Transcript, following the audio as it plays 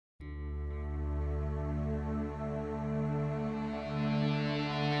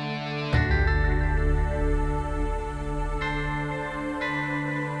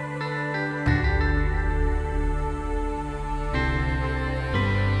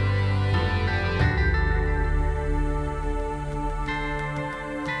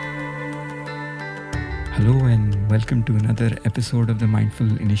Hello and welcome to another episode of the Mindful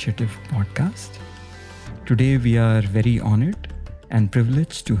Initiative podcast. Today we are very honored and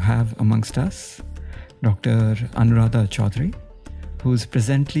privileged to have amongst us Dr. Anuradha Choudry, who is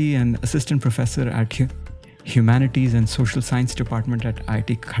presently an assistant professor at Humanities and Social Science Department at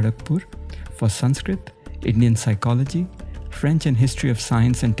IIT Kharagpur for Sanskrit, Indian psychology, French and history of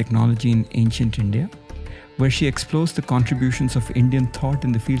science and technology in ancient India, where she explores the contributions of Indian thought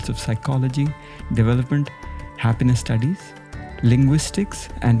in the fields of psychology, development, happiness studies, linguistics,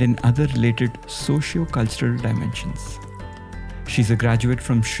 and in other related socio-cultural dimensions. She's a graduate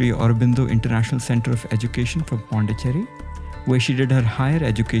from Sri Aurobindo International Center of Education from Pondicherry, where she did her higher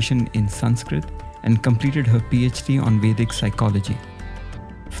education in Sanskrit and completed her PhD on Vedic psychology.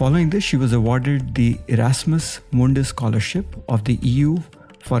 Following this, she was awarded the Erasmus Mundus Scholarship of the EU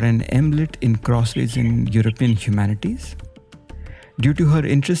for an MLit in Crossways in European Humanities. Due to her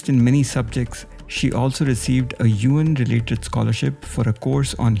interest in many subjects, she also received a UN-related scholarship for a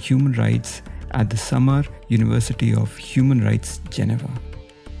course on human rights at the Summer University of Human Rights, Geneva.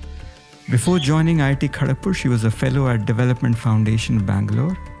 Before joining IIT Kharagpur, she was a fellow at Development Foundation,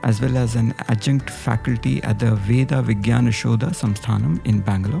 Bangalore, as well as an adjunct faculty at the Veda Vigyana Shodha Samsthanam in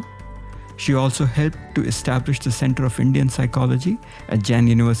Bangalore. She also helped to establish the Center of Indian Psychology at Jain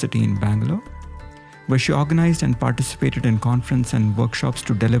University in Bangalore, where she organized and participated in conferences and workshops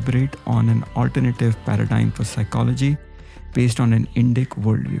to deliberate on an alternative paradigm for psychology based on an Indic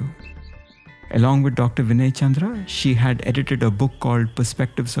worldview. Along with Dr. Vinay Chandra, she had edited a book called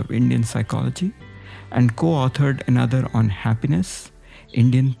Perspectives of Indian Psychology and co-authored another on happiness,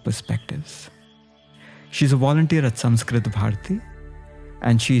 Indian perspectives. She's a volunteer at Sanskrit Bharati,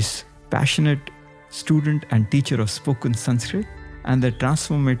 and she's passionate student and teacher of spoken Sanskrit and the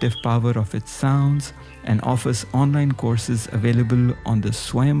transformative power of its sounds, and offers online courses available on the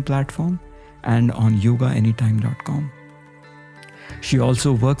Swayam platform and on yogaanytime.com. She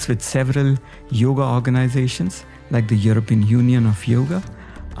also works with several yoga organizations like the European Union of Yoga,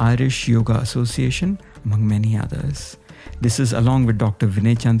 Irish Yoga Association, among many others. This is along with Dr.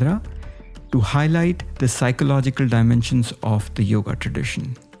 Vinay Chandra to highlight the psychological dimensions of the yoga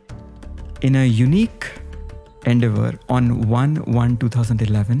tradition. In a unique endeavor on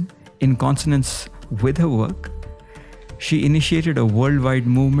 1/1/2011, in consonance with her work, she initiated a worldwide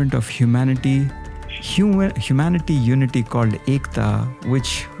movement of humanity unity called Ekta,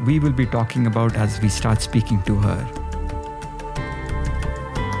 which we will be talking about as we start speaking to her.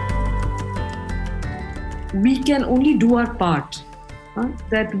 We can only do our part,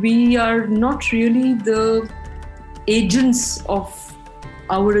 that we are not really the agents of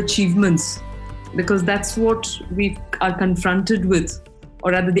our achievements, because that's what we are confronted with,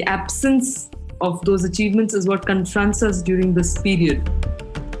 or rather the absence of those achievements is what confronts us during this period.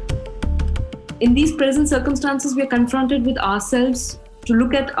 In these present circumstances, we are confronted with ourselves to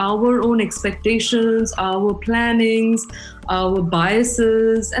look at our own expectations, our plannings, our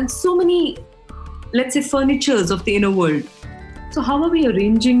biases, and so many, let's say, furnitures of the inner world. So how are we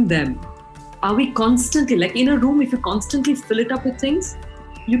arranging them? Are we constantly, like in a room, if you constantly fill it up with things,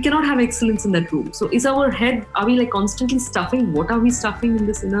 you cannot have excellence in that room. So is our head, are we like constantly stuffing? What are we stuffing in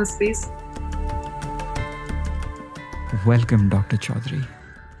this inner space? Welcome, Dr. Choudry.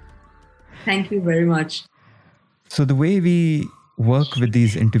 Thank you very much. So the way we work with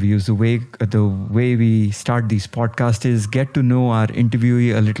these interviews, the way we start these podcasts is get to know our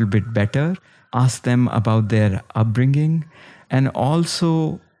interviewee a little bit better, ask them about their upbringing, and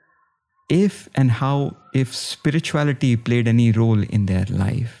also if spirituality played any role in their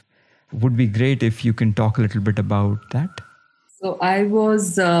life. Would be great if you can talk a little bit about that. So I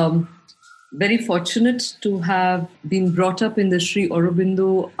was very fortunate to have been brought up in the Sri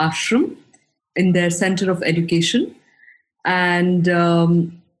Aurobindo Ashram in their Center of Education. And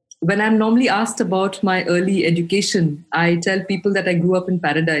when I'm normally asked about my early education, I tell people that I grew up in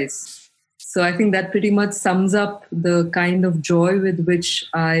paradise. So I think that pretty much sums up the kind of joy with which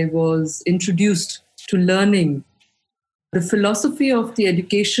I was introduced to learning. The philosophy of the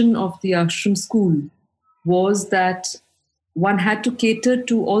education of the ashram school was that one had to cater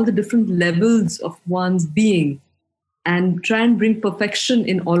to all the different levels of one's being and try and bring perfection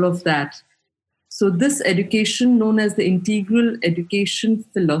in all of that. So this education, known as the integral education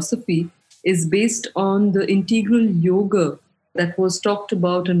philosophy, is based on the integral yoga that was talked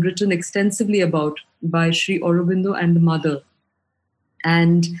about and written extensively about by Sri Aurobindo and the mother.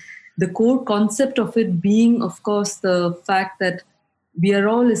 And the core concept of it being, of course, the fact that we are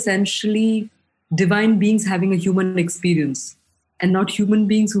all essentially divine beings having a human experience and not human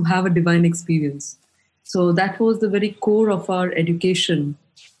beings who have a divine experience. So that was the very core of our education.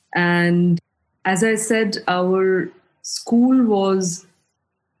 And As I said, our school was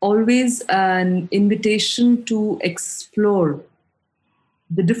always an invitation to explore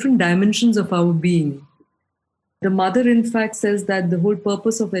the different dimensions of our being. The mother, in fact, says that the whole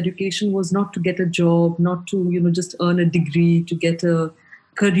purpose of education was not to get a job, not to, just earn a degree, to get a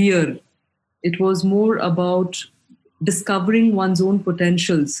career. It was more about discovering one's own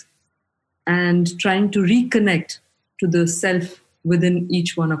potentials and trying to reconnect to the self within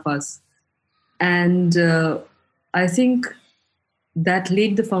each one of us. And I think that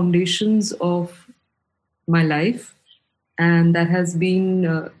laid the foundations of my life, and that has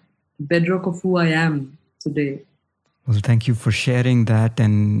been bedrock of who I am today. Well, thank you for sharing that.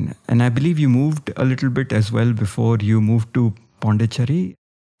 And I believe you moved a little bit as well before you moved to Pondicherry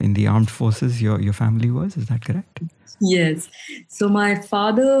in the armed forces. Your family was, is that correct? Yes. So my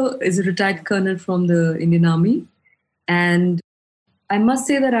father is a retired colonel from the Indian Army. And I must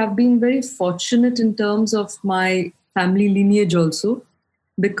say that I've been very fortunate in terms of my family lineage also,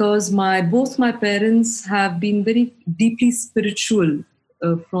 because both my parents have been very deeply spiritual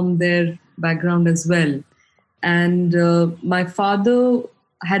from their background as well. And my father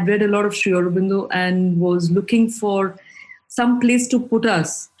had read a lot of Sri Aurobindo and was looking for some place to put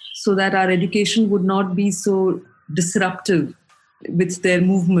us so that our education would not be so disruptive with their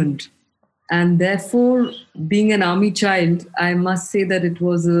movement. And therefore, being an army child, I must say that it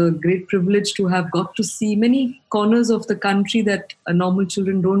was a great privilege to have got to see many corners of the country that normal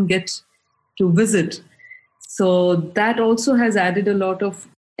children don't get to visit. So that also has added a lot of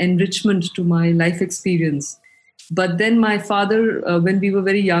enrichment to my life experience. But then my father, when we were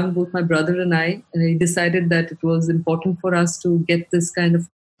very young, both my brother and I, he decided that it was important for us to get this kind of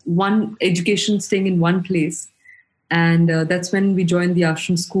one education staying in one place. And that's when we joined the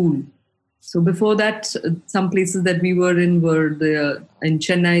ashram school. So before that, some places that we were in were in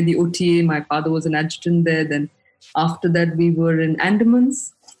Chennai, the OTA. My father was an adjutant there. Then after that, we were in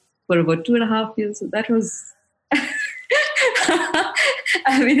Andamans for about 2.5 years. So that was,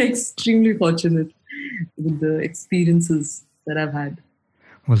 I've been extremely fortunate with the experiences that I've had.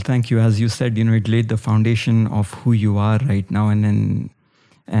 Well, thank you. As you said, it laid the foundation of who you are right now. And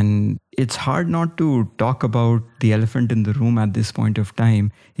it's hard not to talk about the elephant in the room at this point of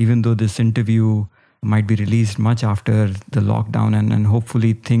time, even though this interview might be released much after the lockdown and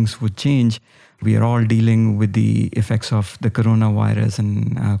hopefully things would change. We are all dealing with the effects of the coronavirus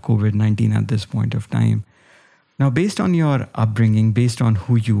and COVID-19 at this point of time. Now, based on your upbringing, based on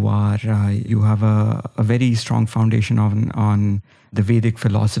who you are, you have a very strong foundation on the Vedic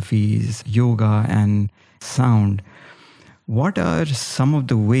philosophies, yoga and sound. What are some of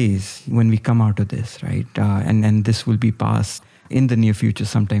the ways when we come out of this, right? And this will be passed in the near future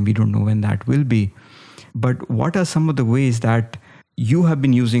sometime. We don't know when that will be. But what are some of the ways that you have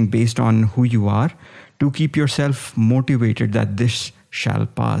been using based on who you are to keep yourself motivated that this shall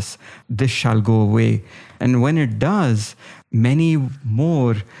pass, this shall go away? And when it does, many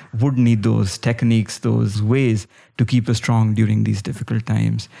more would need those techniques, those ways to keep us strong during these difficult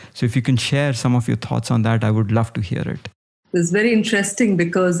times. So if you can share some of your thoughts on that, I would love to hear it. It's very interesting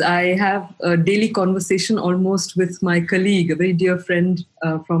because I have a daily conversation almost with my colleague, a very dear friend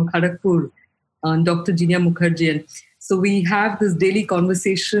from Kharagpur, Dr. Jinya Mukherjee. And so we have this daily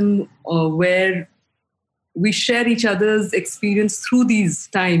conversation where we share each other's experience through these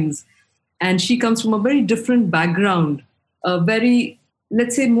times. And she comes from a very different background, a very,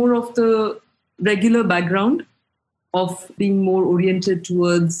 let's say, more of the regular background of being more oriented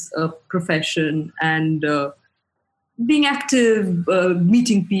towards a profession and being active,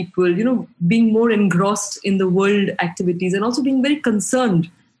 meeting people, being more engrossed in the world activities and also being very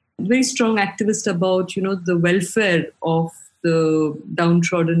concerned, very strong activist about, the welfare of the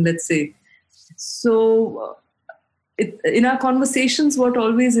downtrodden, let's say. So in our conversations, what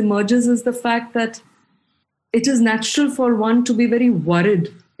always emerges is the fact that it is natural for one to be very worried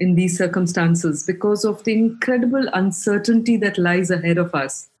in these circumstances because of the incredible uncertainty that lies ahead of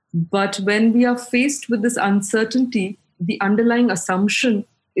us. But when we are faced with this uncertainty, the underlying assumption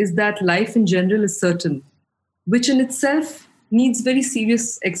is that life in general is certain, which in itself needs very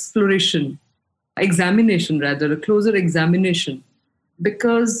serious examination rather, a closer examination.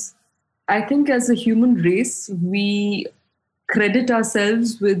 Because I think as a human race, we credit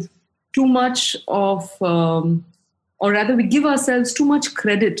ourselves with too much of, or rather we give ourselves too much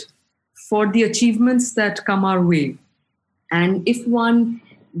credit for the achievements that come our way. And if one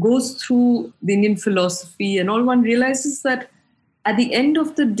goes through the Indian philosophy and all, one realizes that at the end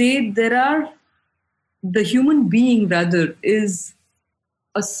of the day, the human being rather is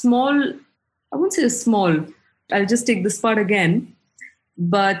a small, I won't say a small, I'll just take this part again,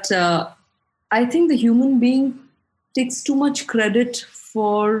 but I think the human being takes too much credit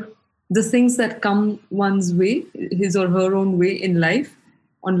for the things that come one's way, his or her own way in life,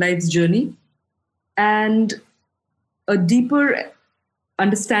 on life's journey. And a deeper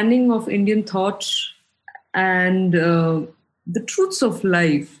understanding of Indian thought and the truths of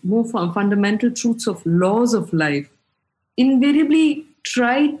life, more fundamental truths of laws of life, invariably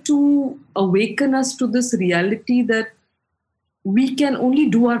try to awaken us to this reality that we can only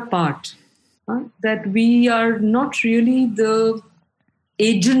do our part, that we are not really the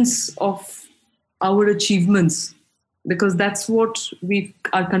agents of our achievements, because that's what we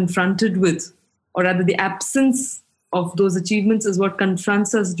are confronted with, or rather, the absence of those achievements is what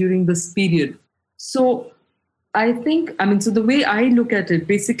confronts us during this period. So, so the way I look at it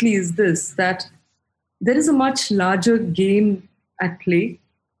basically is this, that there is a much larger game at play.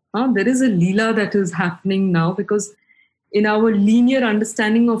 There is a Leela that is happening now, because in our linear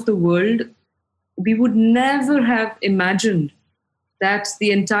understanding of the world, we would never have imagined that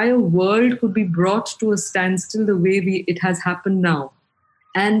the entire world could be brought to a standstill the way it has happened now.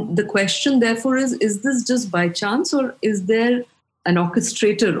 And the question, therefore, is this just by chance, or is there an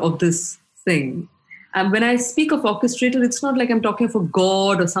orchestrator of this thing? And when I speak of orchestrator, it's not like I'm talking of a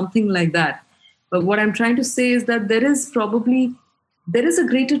god or something like that. But what I'm trying to say is that there is a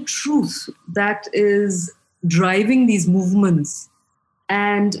greater truth that is driving these movements.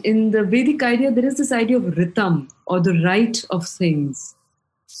 And in the Vedic idea, there is this idea of rhythm, or the right of things.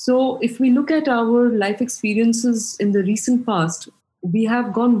 So if we look at our life experiences in the recent past, we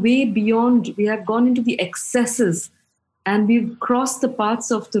have gone way beyond, we have gone into the excesses, and we've crossed the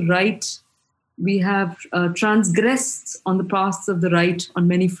paths of the right. We have transgressed on the paths of the right on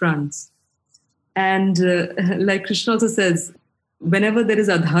many fronts. And like Krishna also says, whenever there is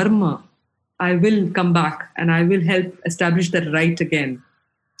adharma, I will come back and I will help establish that right again.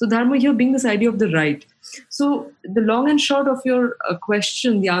 So dharma here being this idea of the right. So the long and short of your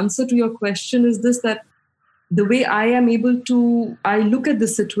question, the answer to your question is this, that the way I look at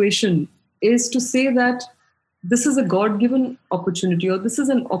this situation is to say that this is a God-given opportunity, or this is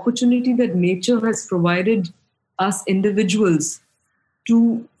an opportunity that nature has provided us individuals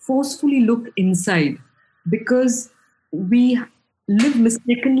to forcefully look inside, because we live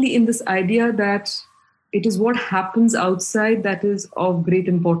mistakenly in this idea that it is what happens outside that is of great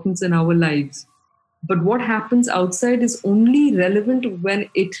importance in our lives. But what happens outside is only relevant when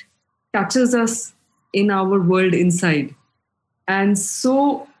it touches us in our world inside. And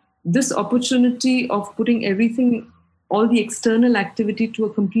so this opportunity of putting everything, all the external activity, to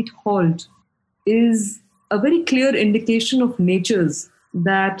a complete halt is a very clear indication of nature's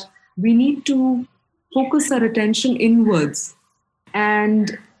that we need to focus our attention inwards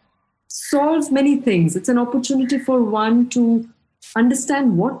and solve many things. It's an opportunity for one to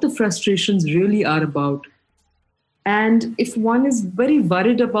understand what the frustrations really are about. And if one is very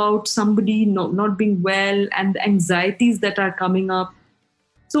worried about somebody not being well and the anxieties that are coming up,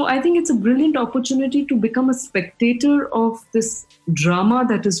 so I think it's a brilliant opportunity to become a spectator of this drama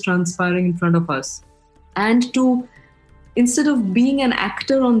that is transpiring in front of us. And to, instead of being an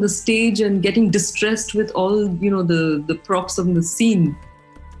actor on the stage and getting distressed with all, the props of the scene,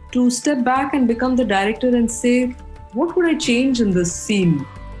 to step back and become the director and say, what would I change in this scene?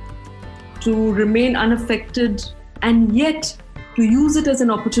 To remain unaffected and yet to use it as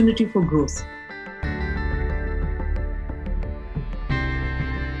an opportunity for growth.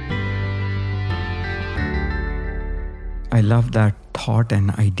 I love that thought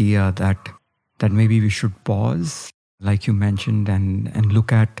and idea that maybe we should pause, like you mentioned, and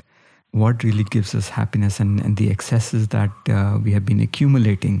look at what really gives us happiness and the excesses that we have been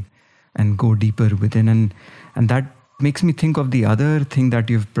accumulating, and go deeper within. And that makes me think of the other thing that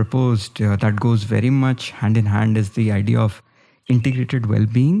you've proposed that goes very much hand in hand, is the idea of integrated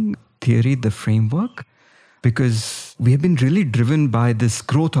well-being theory, the framework, because we have been really driven by this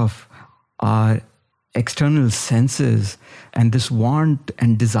growth of our external senses and this want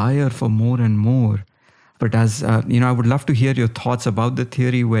and desire for more and more. But as I would love to hear your thoughts about the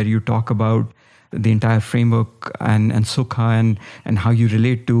theory, where you talk about the entire framework and sukha and how you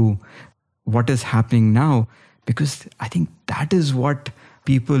relate to what is happening now, because I think that is what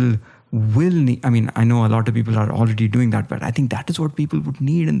people will need. I mean, I know a lot of people are already doing that, but I think that is what people would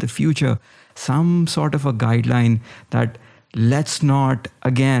need in the future. Some sort of a guideline that let's not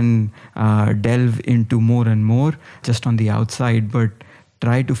again delve into more and more just on the outside, but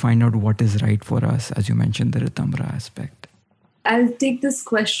try to find out what is right for us, as you mentioned, the Ritamra aspect. I'll take this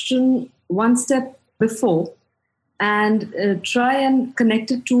question one step before and try and connect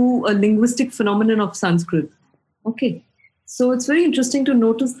it to a linguistic phenomenon of Sanskrit. Okay. So it's very interesting to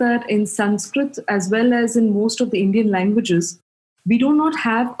notice that in Sanskrit, as well as in most of the Indian languages, we do not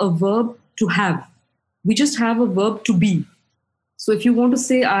have a verb to have. We just have a verb to be. So if you want to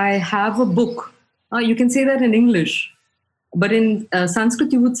say, I have a book, you can say that in English. But in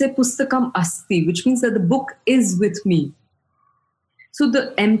Sanskrit, you would say pustakam asti, which means that the book is with me. So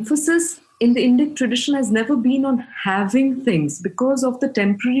the emphasis in the Indic tradition has never been on having things because of the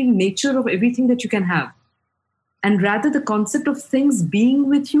temporary nature of everything that you can have. And rather the concept of things being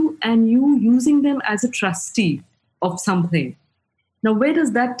with you and you using them as a trustee of something. Now, where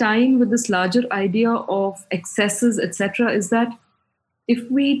does that tie in with this larger idea of excesses, etc., is that if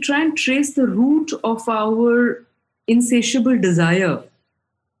we try and trace the root of our insatiable desire,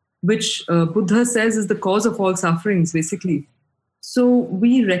 which Buddha says is the cause of all sufferings, basically. So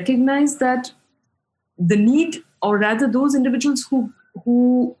we recognize that the need, or rather those individuals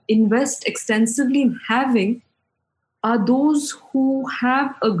who invest extensively in having, are those who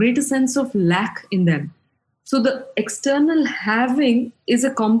have a greater sense of lack in them. So the external having is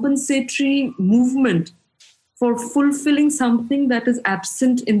a compensatory movement for fulfilling something that is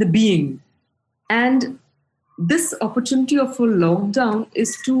absent in the being. And this opportunity of a lockdown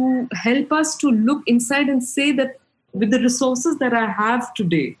is to help us to look inside and say that with the resources that I have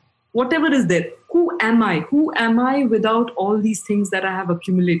today, whatever is there, who am I? Who am I without all these things that I have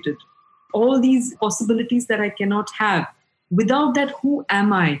accumulated? All these possibilities that I cannot have. Without that, who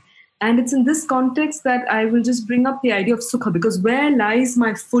am I? And it's in this context that I will just bring up the idea of sukha, because where lies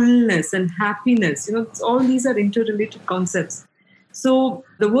my fullness and happiness? All these are interrelated concepts. So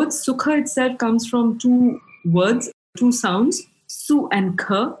the word sukha itself comes from two words, two sounds, su and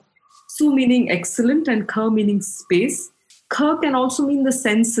ka. Su meaning excellent and ka meaning space. Ka can also mean the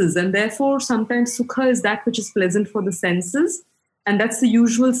senses, and therefore sometimes sukha is that which is pleasant for the senses. And that's the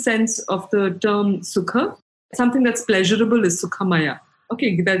usual sense of the term sukha. Something that's pleasurable is sukhamaya.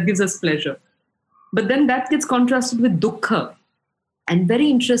 Okay, that gives us pleasure. But then that gets contrasted with dukkha. And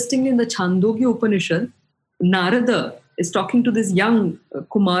very interestingly, in the Chandogya Upanishad, Narada is talking to this young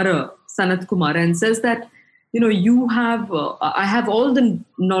Kumara, Sanat Kumara, and says that, you have, I have all the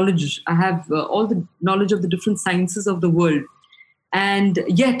knowledge, I have all the knowledge of the different sciences of the world. And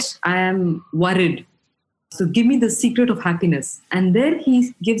yet I am worried. So give me the secret of happiness. And there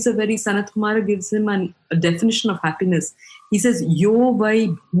he gives Sanat Kumara gives him a definition of happiness. He says, Yo vai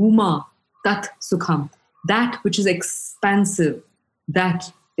bhuma tat sukham. That which is expansive,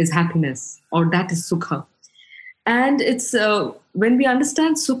 that is happiness, or that is sukha. And it's when we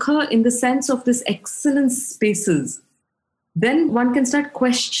understand sukha in the sense of this excellent spaces, then one can start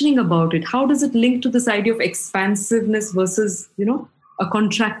questioning about it. How does it link to this idea of expansiveness versus, a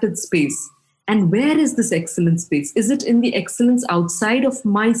contracted space? And where is this excellent space? Is it in the excellence outside of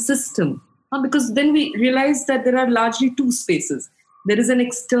my system? Because then we realize that there are largely two spaces. There is an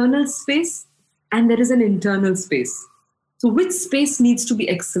external space and there is an internal space. So which space needs to be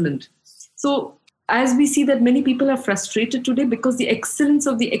excellent? So as we see that many people are frustrated today because the excellence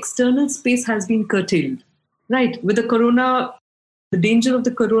of the external space has been curtailed, right? With the corona, the danger of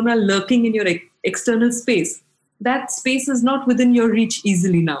the corona lurking in your external space, that space is not within your reach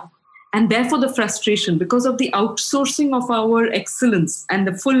easily now. And therefore the frustration because of the outsourcing of our excellence and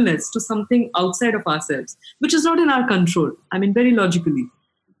the fullness to something outside of ourselves, which is not in our control. Very logically.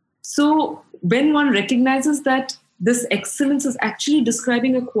 So when one recognizes that this excellence is actually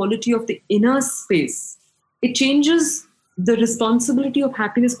describing a quality of the inner space, it changes the responsibility of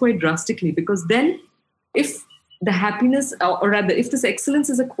happiness quite drastically, because then if the happiness, or rather if this excellence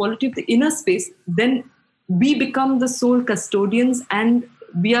is a quality of the inner space, then we become the sole custodians and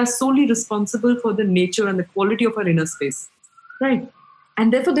we are solely responsible for the nature and the quality of our inner space, right?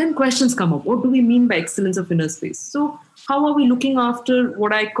 And therefore then questions come up. What do we mean by excellence of inner space? So how are we looking after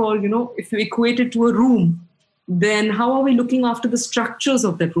what I call, if you equate it to a room, then how are we looking after the structures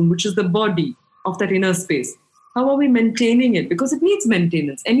of that room, which is the body of that inner space? How are we maintaining it? Because it needs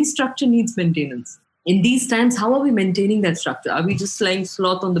maintenance. Any structure needs maintenance. In these times, how are we maintaining that structure? Are we just lying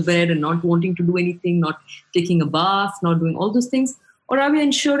sloth on the bed and not wanting to do anything, not taking a bath, not doing all those things? Or are we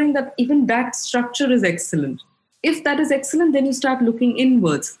ensuring that even that structure is excellent? If that is excellent, then you start looking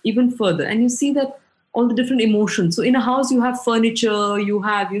inwards even further and you see that all the different emotions. So in a house, you have furniture, you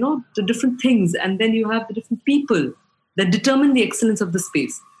have, the different things, and then you have the different people that determine the excellence of the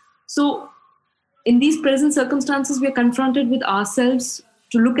space. So in these present circumstances, we are confronted with ourselves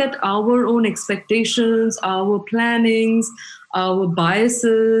to look at our own expectations, our plannings, our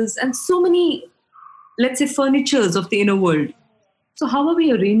biases, and so many, let's say, furnitures of the inner world. So how are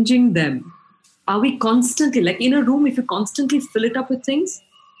we arranging them? Are we constantly, like in a room, if you constantly fill it up with things,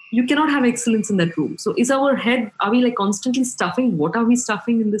 you cannot have excellence in that room. So is our head, are we like constantly stuffing? What are we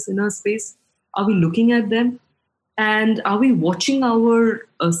stuffing in this inner space? Are we looking at them? And are we watching our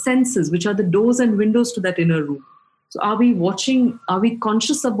senses, which are the doors and windows to that inner room? So are we watching, are we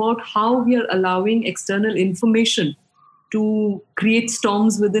conscious about how we are allowing external information to create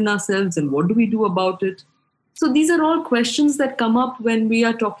storms within ourselves, and what do we do about it? So these are all questions that come up when we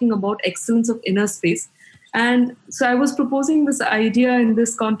are talking about excellence of inner space. And so I was proposing this idea in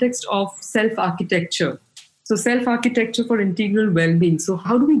this context of self-architecture. So self-architecture for integral well-being. So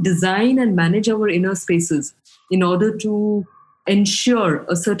how do we design and manage our inner spaces in order to ensure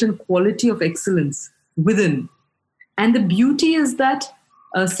a certain quality of excellence within? And the beauty is that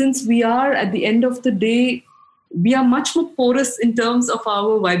since we are, at the end of the day, we are much more porous in terms of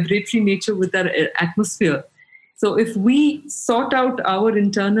our vibratory nature with our atmosphere. So if we sort out our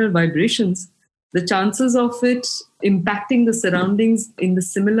internal vibrations, the chances of it impacting the surroundings in the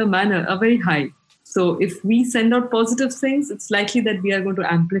similar manner are very high. So if we send out positive things, it's likely that we are going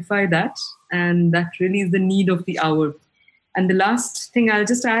to amplify that. And that really is the need of the hour. And the last thing I'll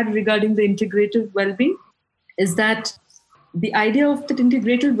just add regarding the integrative well-being is that the idea of that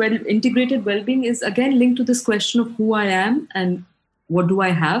integrated well-being is again linked to this question of who I am and what do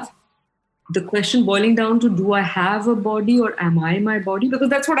I have. The question boiling down to, do I have a body or am I my body? Because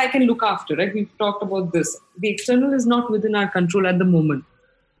that's what I can look after, right? We've talked about this. The external is not within our control at the moment.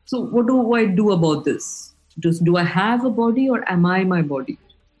 So what do I do about this? Do I have a body or am I my body?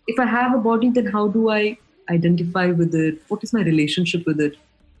 If I have a body, then how do I identify with it? What is my relationship with it?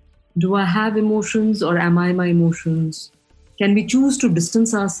 Do I have emotions or am I my emotions? Can we choose to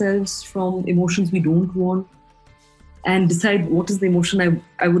distance ourselves from emotions we don't want and decide what is the emotion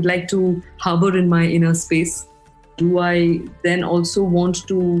I would like to harbor in my inner space? Do I then also want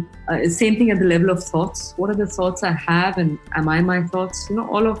to, same thing at the level of thoughts. What are the thoughts I have and am I my thoughts?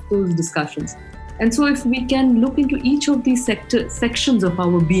 All of those discussions. And so if we can look into each of these sections of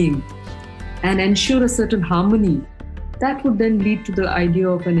our being and ensure a certain harmony, that would then lead to the idea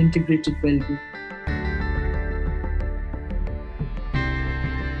of an integrated well-being.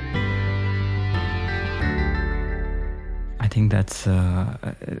 I think that's,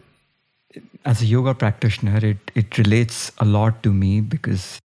 as a yoga practitioner, it relates a lot to me,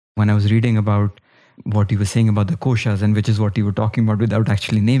 because when I was reading about what you were saying about the koshas, and which is what you were talking about without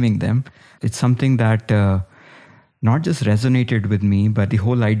actually naming them, it's something that not just resonated with me, but the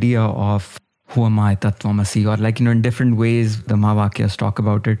whole idea of who am I, tattvamasi, or in different ways the Mahavakyas talk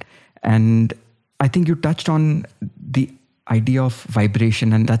about it. And I think you touched on the idea of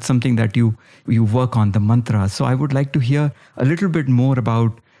vibration, and that's something that you work on, the mantras. So I would like to hear a little bit more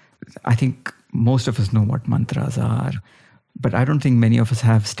about, I think most of us know what mantras are, but I don't think many of us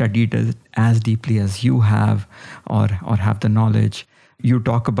have studied it as deeply as you have, or have the knowledge. You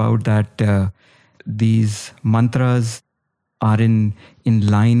talk about that these mantras are in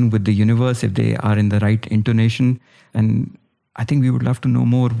line with the universe if they are in the right intonation. And I think we would love to know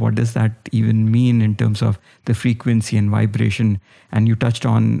more. What does that even mean in terms of the frequency and vibration? And you touched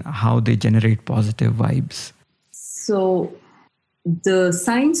on how they generate positive vibes. So the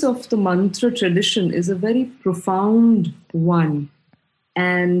science of the mantra tradition is a very profound one.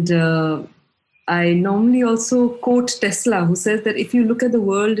 And I normally also quote Tesla, who says that if you look at the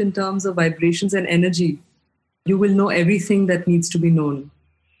world in terms of vibrations and energy, you will know everything that needs to be known.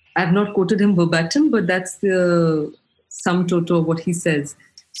 I've not quoted him verbatim, but that's the sum total of what he says.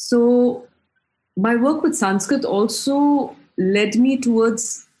 So my work with Sanskrit also led me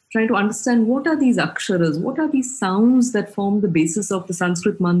towards trying to understand what are these aksharas, what are these sounds that form the basis of the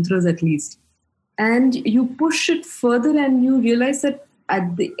Sanskrit mantras at least. And you push it further and you realize that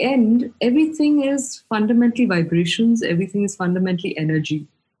at the end, everything is fundamentally vibrations, everything is fundamentally energy.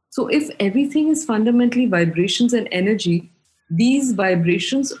 So if everything is fundamentally vibrations and energy, these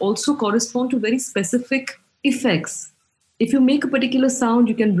vibrations also correspond to very specific effects. If you make a particular sound,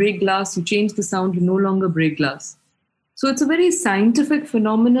 you can break glass. You change the sound, you no longer break glass. So it's a very scientific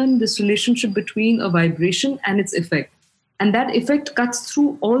phenomenon, this relationship between a vibration and its effect. And that effect cuts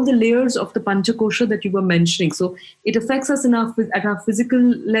through all the layers of the Panchakosha that you were mentioning. So it affects us at our physical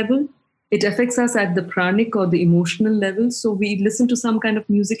level. It affects us at the pranic or the emotional level. So we listen to some kind of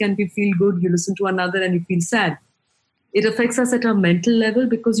music and we feel good. You listen to another and you feel sad. It affects us at our mental level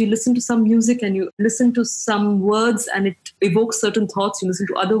because you listen to some music and you listen to some words and it evokes certain thoughts. You listen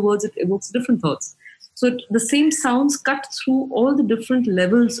to other words, it evokes different thoughts. So the same sounds cut through all the different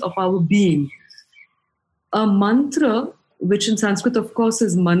levels of our being. A mantra, which in Sanskrit, of course,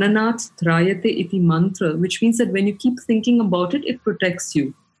 is mananat trayate iti mantra, which means that when you keep thinking about it, it protects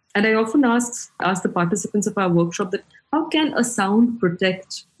you. And I often ask the participants of our workshop that how can a sound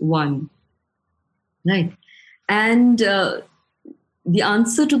protect one? Right. And the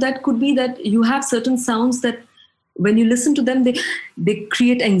answer to that could be that you have certain sounds that when you listen to them, they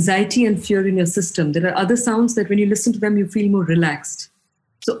create anxiety and fear in your system. There are other sounds that when you listen to them, you feel more relaxed.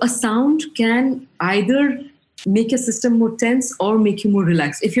 So a sound can either make your system more tense or make you more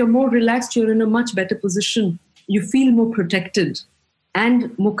relaxed. If you're more relaxed, you're in a much better position. You feel more protected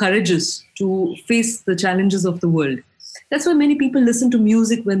and more courageous to face the challenges of the world. That's why many people listen to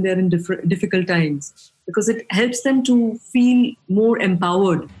music when they're in difficult times, because it helps them to feel more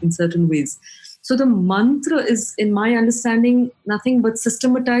empowered in certain ways. So the mantra is, in my understanding, nothing but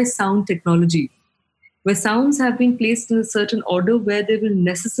systematized sound technology, where sounds have been placed in a certain order where they will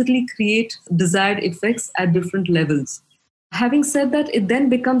necessarily create desired effects at different levels. Having said that, it then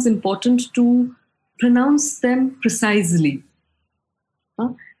becomes important to pronounce them precisely.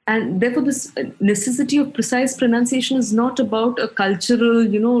 And therefore, this necessity of precise pronunciation is not about a cultural,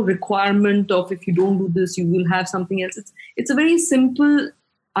 requirement of if you don't do this, you will have something else. It's a very simple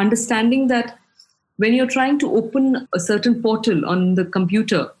understanding that when you're trying to open a certain portal on the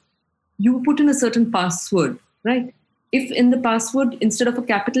computer, you put in a certain password, right? If in the password, instead of a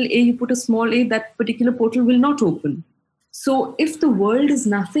capital A, you put a small a, that particular portal will not open. So if the world is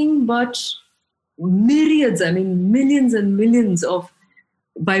nothing but myriads, millions and millions of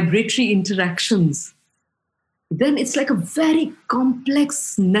vibratory interactions, then it's like a very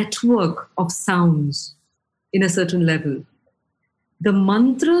complex network of sounds in a certain level. The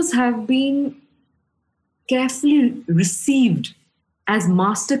mantras have been carefully received as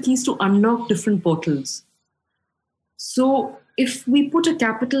master keys to unlock different portals. So if we put a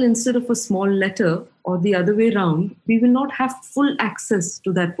capital instead of a small letter or the other way around, we will not have full access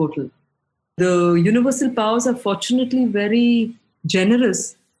to that portal. The universal powers are fortunately very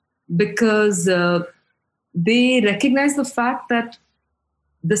generous because they recognize the fact that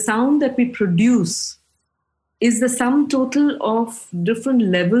the sound that we produce is the sum total of different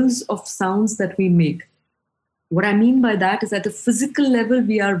levels of sounds that we make. What I mean by that is at a physical level,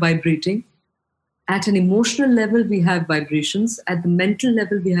 we are vibrating. At an emotional level, we have vibrations. At the mental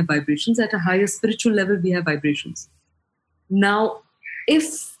level, we have vibrations. At a higher spiritual level, we have vibrations. Now,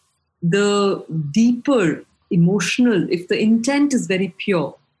 if the deeper emotional, if the intent is very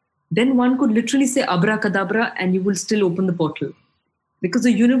pure, then one could literally say abracadabra and you will still open the portal. Because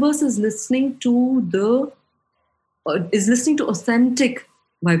the universe is listening to authentic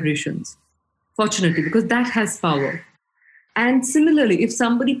vibrations. Fortunately, because that has power. And similarly, if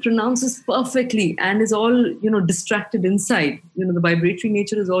somebody pronounces perfectly and is all, distracted inside, the vibratory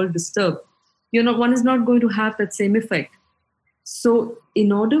nature is all disturbed, one is not going to have that same effect. So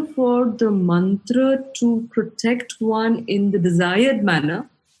in order for the mantra to protect one in the desired manner,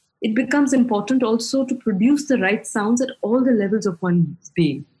 it becomes important also to produce the right sounds at all the levels of one's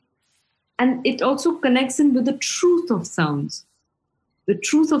being. And it also connects in with the truth of sounds. The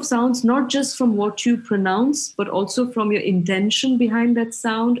truth of sounds, not just from what you pronounce, but also from your intention behind that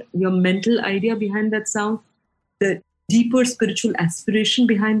sound, your mental idea behind that sound, the deeper spiritual aspiration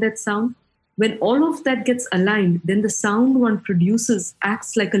behind that sound. When all of that gets aligned, then the sound one produces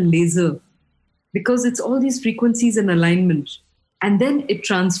acts like a laser, because it's all these frequencies in alignment. And then it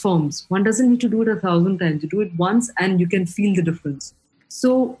transforms. One doesn't need to do it 1,000 times. You do it once and you can feel the difference.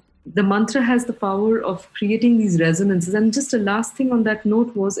 So the mantra has the power of creating these resonances. And just a last thing on that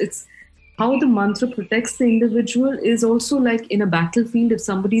note was, it's how the mantra protects the individual is also like in a battlefield. If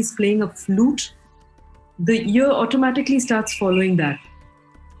somebody is playing a flute, the ear automatically starts following that.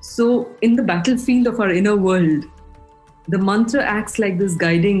 So in the battlefield of our inner world, the mantra acts like this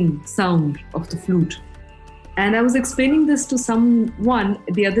guiding sound of the flute. And I was explaining this to someone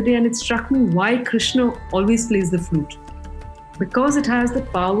the other day, and it struck me why Krishna always plays the flute. Because it has the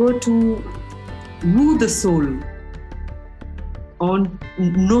power to woo the soul on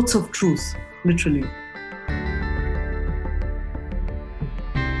notes of truth, literally.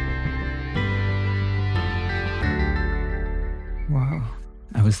 Wow.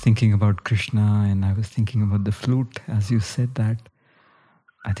 I was thinking about Krishna and I was thinking about the flute as you said that.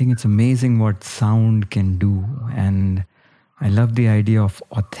 I think it's amazing what sound can do. And I love the idea of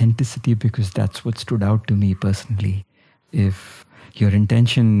authenticity because that's what stood out to me personally. If your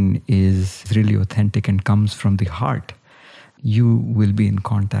intention is really authentic and comes from the heart, you will be in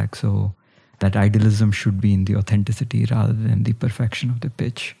contact. So that idealism should be in the authenticity rather than the perfection of the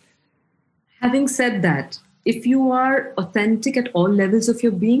pitch. Having said that, if you are authentic at all levels of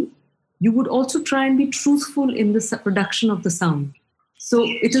your being, you would also try and be truthful in the production of the sound. So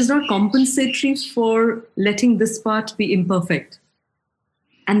it is not compensatory for letting this part be imperfect.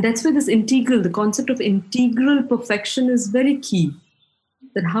 And that's where the concept of integral perfection is very key.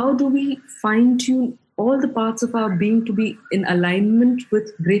 That how do we fine-tune all the parts of our being to be in alignment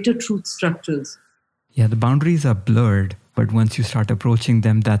with greater truth structures? Yeah, the boundaries are blurred, but once you start approaching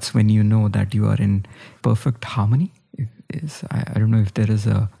them, that's when you know that you are in perfect harmony. I don't know if there is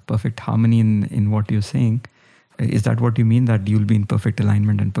a perfect harmony in what you're saying. Is that what you mean, that you'll be in perfect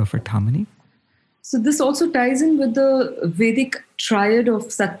alignment and perfect harmony? So this also ties in with the Vedic triad of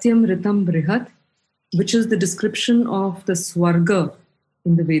Satyam, Ritam, Brihat, which is the description of the Swarga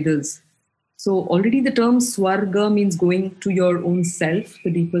in the Vedas. So already the term Swarga means going to your own self, the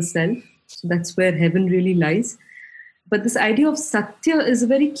deeper self. So that's where heaven really lies. But this idea of Satya is a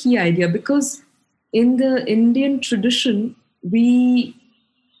very key idea, because in the Indian tradition, we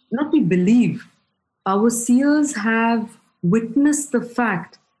believe, our seers have witnessed the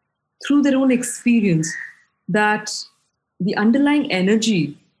fact through their own experience that the underlying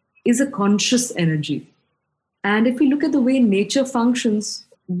energy is a conscious energy. And if we look at the way nature functions,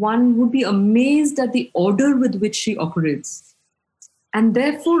 one would be amazed at the order with which she operates. And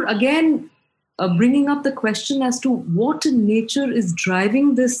therefore, again, bringing up the question as to what in nature is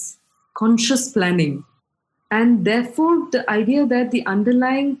driving this conscious planning. And therefore, the idea that the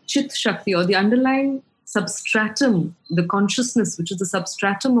underlying Chit Shakti, or the underlying substratum, the consciousness, which is the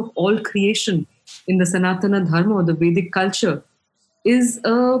substratum of all creation in the Sanatana Dharma or the Vedic culture, is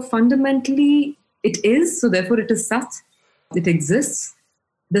fundamentally, it is, so therefore it is Sat, it exists.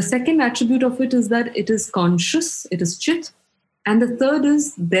 The second attribute of it is that it is conscious, it is Chit. And the third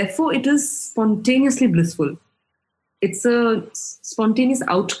is, therefore, it is spontaneously blissful. It's a spontaneous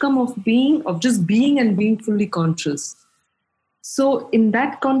outcome of just being and being fully conscious. So in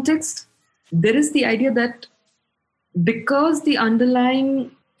that context, there is the idea that because the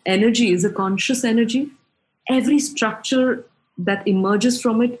underlying energy is a conscious energy, every structure that emerges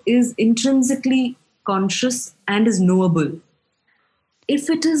from it is intrinsically conscious and is knowable. If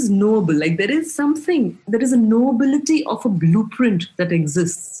it is knowable, like there is a knowability of a blueprint that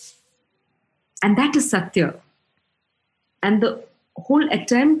exists. And that is Satya. And the whole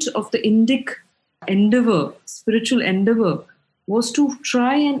attempt of the Indic endeavor, spiritual endeavor, was to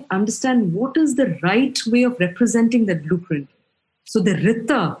try and understand what is the right way of representing that blueprint. So the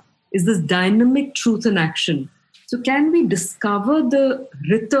Rita is this dynamic truth in action. So can we discover the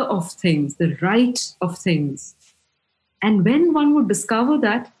Rita of things, the right of things? And when one would discover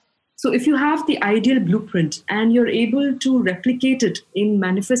that, so if you have the ideal blueprint and you're able to replicate it in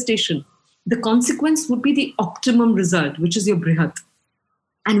manifestation, the consequence would be the optimum result, which is your Brihat,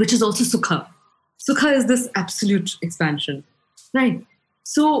 and which is also Sukha. Sukha is this absolute expansion, right?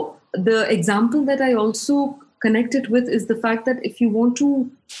 So the example that I also connect it with is the fact that if you want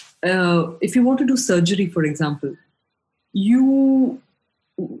to do surgery, for example, you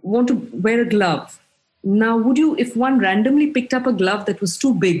want to wear a glove. Now, if one randomly picked up a glove that was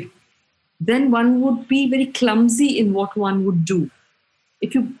too big, then one would be very clumsy in what one would do.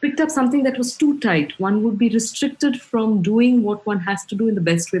 If you picked up something that was too tight, one would be restricted from doing what one has to do in the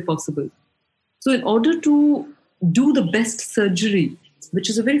best way possible. So in order to do the best surgery, which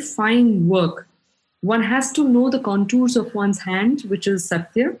is a very fine work, one has to know the contours of one's hand, which is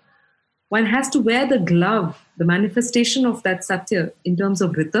Satya. One has to wear the glove, the manifestation of that Satya in terms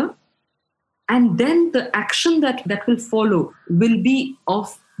of Rita. And then the action that will follow will be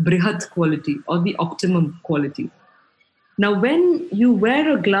of Brihat quality or the optimum quality. Now, when you wear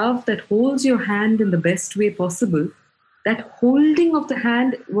a glove that holds your hand in the best way possible, that holding of the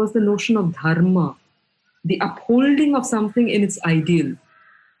hand was the notion of dharma, the upholding of something in its ideal.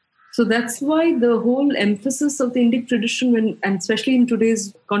 So that's why the whole emphasis of the Indic tradition, and especially in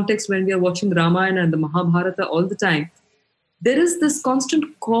today's context when we are watching the Ramayana and the Mahabharata all the time, there is this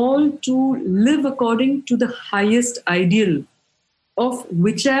constant call to live according to the highest ideal of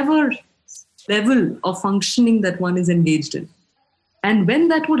whichever level of functioning that one is engaged in. And when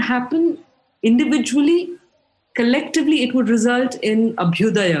that would happen individually, collectively, it would result in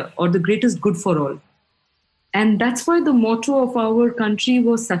Abhyudaya, or the greatest good for all. And that's why the motto of our country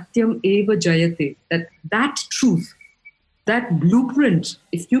was Satyam Eva Jayate, that truth, that blueprint,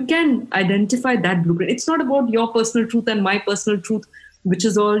 if you can identify that blueprint, it's not about your personal truth and my personal truth, which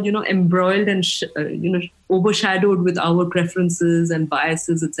is all, embroiled and, overshadowed with our preferences and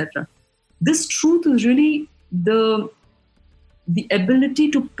biases, etc. This truth is really the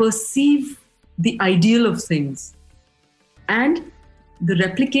ability to perceive the ideal of things. And the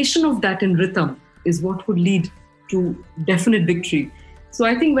replication of that in rhythm is what would lead to definite victory. So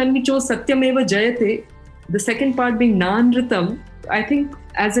I think when we chose Satyameva Jayate, the second part being Nanritam, I think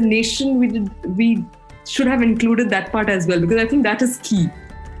as a nation we should have included that part as well, because I think that is key.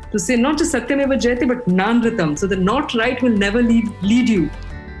 to say not just Satyameva Jayate, but Nandratam. So the not right will never lead you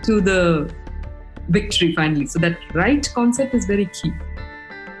to the victory finally. So that right concept is very key.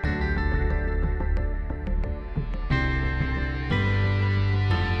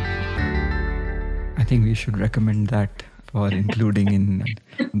 I think we should recommend that for including in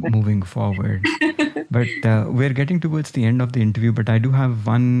moving forward. But we're getting towards the end of the interview, but I do have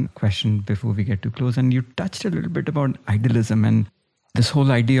one question before we get to close. And you touched a little bit about idealism and this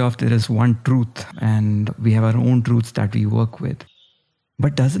whole idea of there is one truth and we have our own truths that we work with.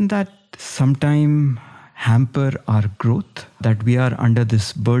 But doesn't that sometime hamper our growth, that we are under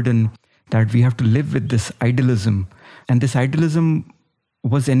this burden that we have to live with this idealism? And this idealism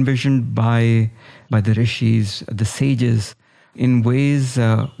was envisioned by the rishis, the sages, in ways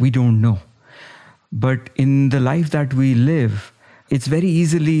we don't know. But in the life that we live, it's very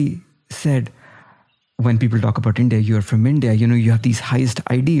easily said, when people talk about India, you're from India, you have these highest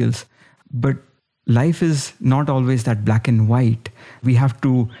ideals. But life is not always that black and white. We have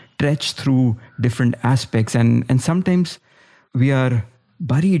to trudge through different aspects. And sometimes we are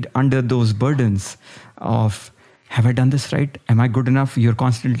buried under those burdens of, have I done this right? Am I good enough? You're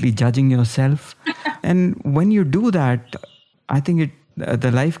constantly judging yourself. And when you do that, I think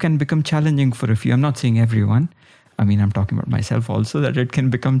the life can become challenging for a few. I'm not saying everyone. I mean, I'm talking about myself also, that it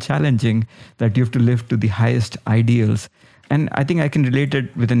can become challenging, that you have to live to the highest ideals. And I think I can relate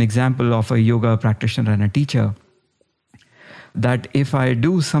it with an example of a yoga practitioner and a teacher, that if I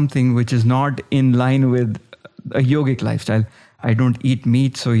do something which is not in line with a yogic lifestyle, I don't eat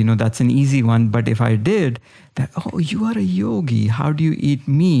meat, so, that's an easy one. But if I did that, oh, you are a yogi, how do you eat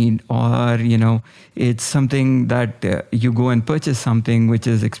meat? Or, it's something that you go and purchase something which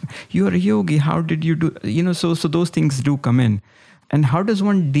is, you are a yogi, how did you do, so those things do come in. And how does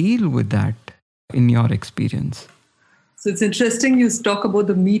one deal with that in your experience? So it's interesting you talk about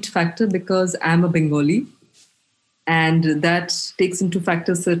the meat factor, because I'm a Bengali. And that takes into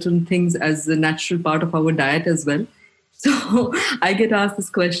factor certain things as a natural part of our diet as well. So I get asked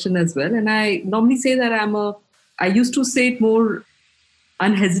this question as well. And I normally say that I used to say it more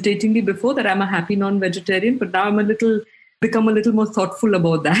unhesitatingly before, that I'm a happy non-vegetarian, but now I'm become a little more thoughtful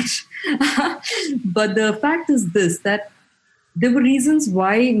about that. But the fact is this, that there were reasons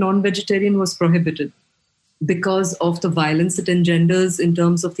why non-vegetarian was prohibited, because of the violence it engenders in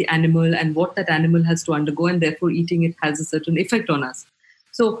terms of the animal and what that animal has to undergo, and therefore eating it has a certain effect on us.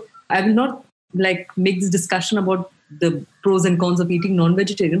 So I will not make this discussion about the pros and cons of eating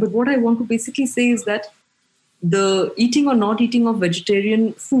non-vegetarian, but what I want to basically say is that the eating or not eating of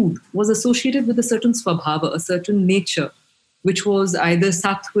vegetarian food was associated with a certain svabhava, a certain nature, which was either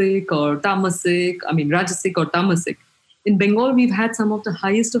sattvic or tamasic, rajasic or tamasic. In Bengal, we've had some of the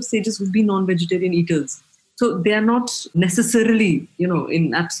highest of sages who've been non-vegetarian eaters. So they are not necessarily,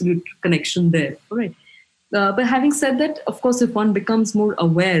 in absolute connection there. All right. But having said that, of course, if one becomes more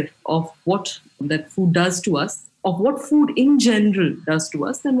aware of what that food does to us, of what food in general does to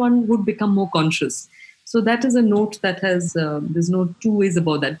us, then one would become more conscious. So that is a note that there's no two ways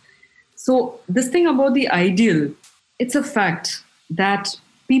about that. So this thing about the ideal, it's a fact that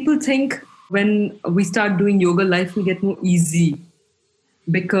people think when we start doing yoga, life will get more easy.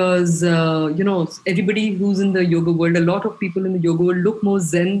 Because, everybody who's in the yoga world, a lot of people in the yoga world look more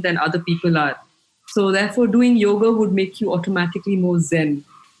Zen than other people are. So therefore, doing yoga would make you automatically more Zen.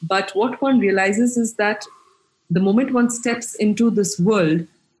 But what one realizes is that the moment one steps into this world,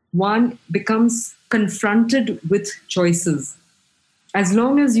 one becomes confronted with choices. As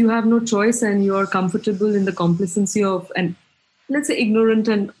long as you have no choice and you are comfortable in the complacency of an, let's say, ignorant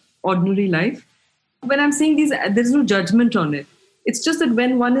and ordinary life, when I'm saying these, there's no judgment on it. It's just that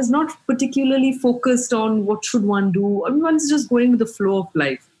when one is not particularly focused on what should one do, or one is just going with the flow of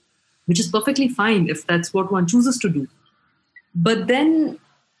life, which is perfectly fine if that's what one chooses to do. But then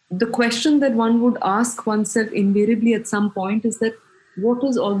the question that one would ask oneself invariably at some point is that, what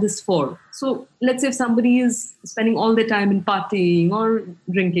is all this for? So let's say if somebody is spending all their time in partying or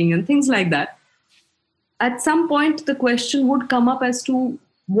drinking and things like that, at some point the question would come up as to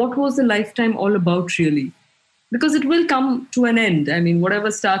what was the lifetime all about really? Because it will come to an end.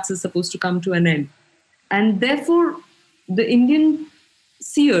 Whatever starts is supposed to come to an end. And therefore, the Indian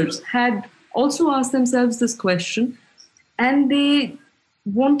seers had also asked themselves this question, and they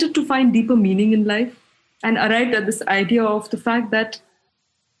wanted to find deeper meaning in life and arrived at this idea of the fact that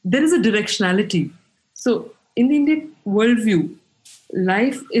there is a directionality. So in the Indian worldview,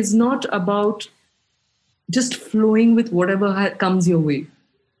 life is not about just flowing with whatever comes your way.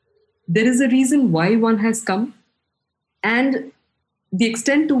 There is a reason why one has come, and the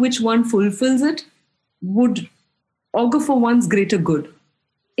extent to which one fulfills it would augur for one's greater good.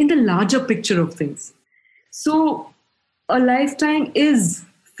 in the larger picture of things. So a lifetime is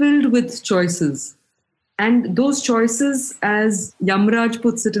filled with choices. And those choices, as Yamraj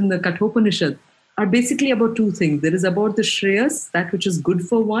puts it in the Kathopanishad, are basically about two things. There is about the Shreyas, that which is good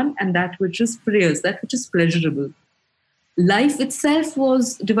for one, and that which is Preyas, that which is pleasurable. Life itself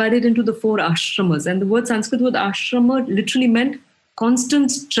was divided into the 4 ashramas, and the word Sanskrit word ashrama literally meant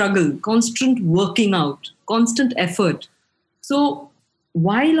constant struggle, constant working out, constant effort. So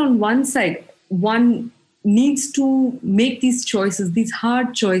while on one side, one needs to make these choices, these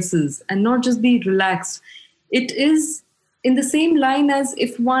hard choices, and not just be relaxed, it is in the same line as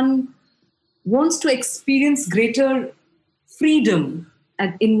if one wants to experience greater freedom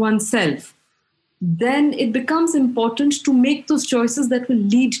in oneself, then it becomes important to make those choices that will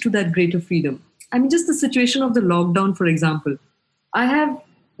lead to that greater freedom. I mean, just the situation of the lockdown, for example. I have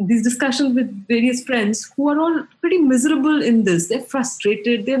these discussions with various friends who are all pretty miserable in this. They're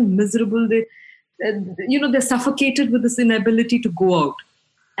frustrated, they're miserable, they're suffocated with this inability to go out.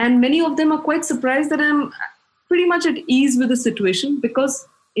 And many of them are quite surprised that I'm pretty much at ease with the situation, because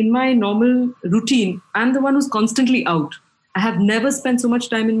in my normal routine, I'm the one who's constantly out. I have never spent so much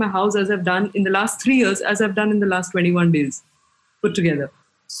time in my house as I've done in the last 3 years as I've done in the last 21 days put together.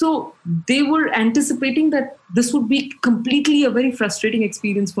 So they were anticipating that this would be completely a very frustrating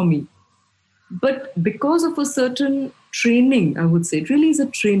experience for me. But because of a certain training, I would say, it really is a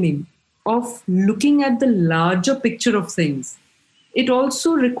training of looking at the larger picture of things. It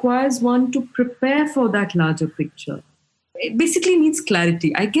also requires one to prepare for that larger picture. It basically needs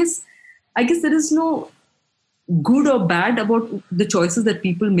clarity. I guess there is no good or bad about the choices that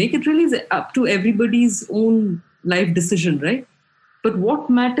people make. It really is up to everybody's own life decision, right? But what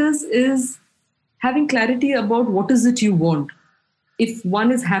matters is having clarity about what is it you want. If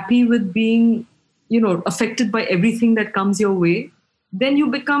one is happy with being, affected by everything that comes your way, then you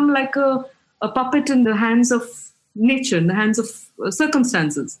become like a puppet in the hands of nature, in the hands of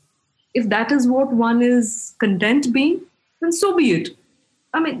circumstances. If that is what one is content being, then so be it.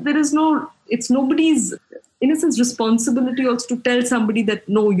 I mean, it's nobody's, in a sense, responsibility also to tell somebody that,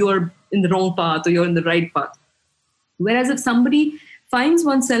 no, you're in the wrong path or you're in the right path. Whereas if somebody finds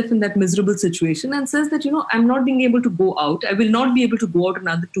oneself in that miserable situation and says that, I'm not being able to go out, I will not be able to go out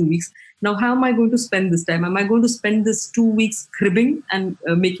another 2 weeks. Now, how am I going to spend this time? Am I going to spend this 2 weeks cribbing and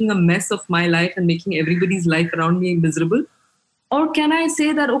making a mess of my life and making everybody's life around me miserable? Or can I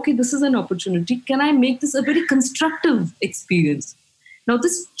say that, okay, this is an opportunity. Can I make this a very constructive experience? Now,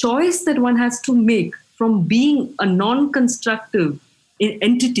 this choice that one has to make from being a non-constructive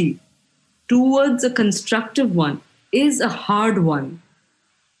entity towards a constructive one is a hard one,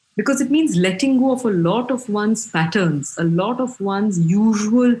 because it means letting go of a lot of one's patterns, a lot of one's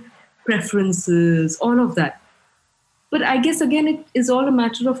usual preferences, all of that. But I guess, again, it is all a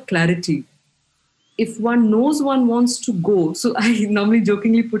matter of clarity. If one knows one wants to go, so I normally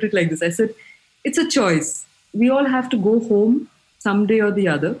jokingly put it like this. I said, it's a choice. We all have to go home someday or the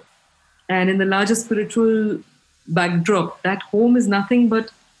other. And in the larger spiritual backdrop, that home is nothing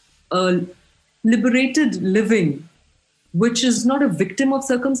but a liberated living, which is not a victim of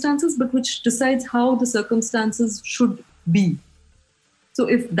circumstances, but which decides how the circumstances should be. So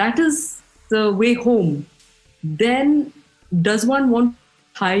if that is the way home, then does one want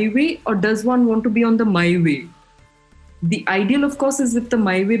highway or does one want to be on the my way? The ideal, of course, is if the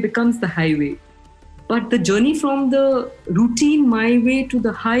my way becomes the highway. But the journey from the routine my way to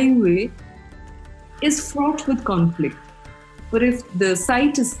the highway is fraught with conflict. But if the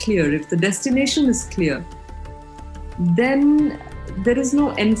sight is clear, if the destination is clear, then there is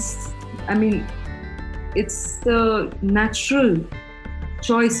no end. I mean, it's the natural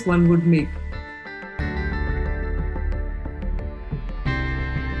choice one would make.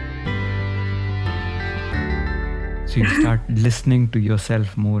 So you start listening to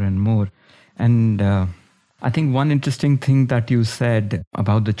yourself more and more. And I think one interesting thing that you said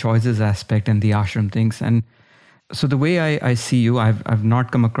about the choices aspect and the ashram things. And so the way I see you, I've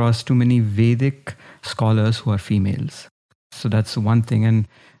not come across too many Vedic scholars who are females. So that's one thing.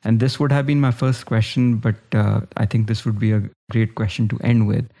 And this would have been my first question, but I think this would be a great question to end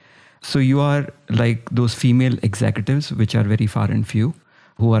with. So you are like those female executives, which are very far and few,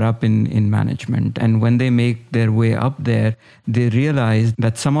 who are up in management. And when they make their way up there, they realize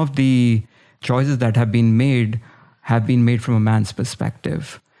that some of the choices that have been made from a man's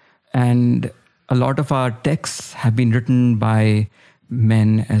perspective. And a lot of our texts have been written by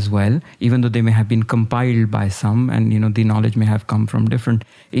men as well, even though they may have been compiled by some, and the knowledge may have come from different.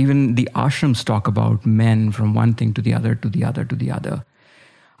 Even the ashrams talk about men from one thing to the other, to the other, to the other.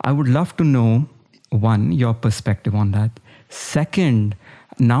 I would love to know, one, your perspective on that. Second,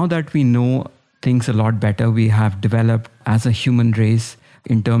 now that we know things a lot better, we have developed as a human race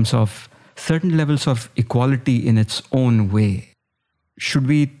in terms of certain levels of equality in its own way. Should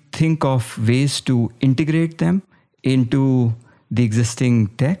we think of ways to integrate them into the existing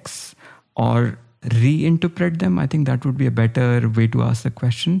texts or reinterpret them? I think that would be a better way to ask the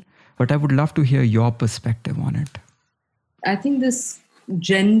question. But I would love to hear your perspective on it. I think this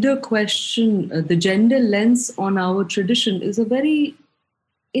gender question, the gender lens on our tradition is a very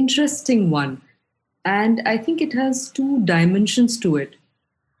interesting one. And I think it has two dimensions to it.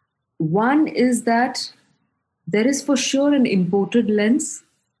 One is that there is for sure an imported lens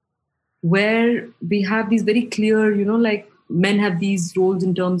where we have these very clear, like men have these roles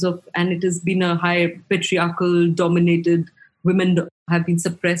in terms of, and it has been a high patriarchal dominated, women have been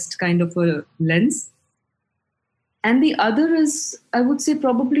suppressed kind of a lens. And the other is, I would say,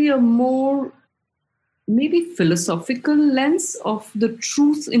 probably a more maybe philosophical lens of the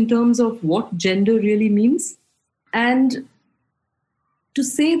truth in terms of what gender really means. And to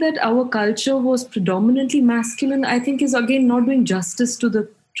say that our culture was predominantly masculine, I think is again not doing justice to the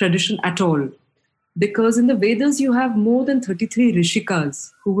tradition at all. Because in the Vedas, you have more than 33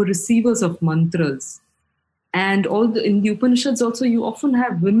 Rishikas who were receivers of mantras. And in the Upanishads also, you often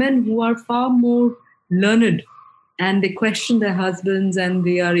have women who are far more learned and they question their husbands and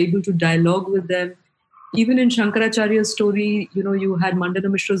they are able to dialogue with them. Even in Shankaracharya's story, you had Mandana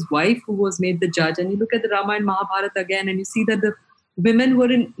Mishra's wife who was made the judge. And you look at the Ramayana Mahabharata again and you see that the women were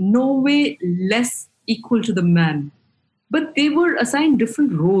in no way less equal to the man. But they were assigned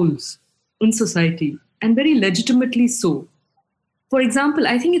different roles in society and very legitimately so. For example,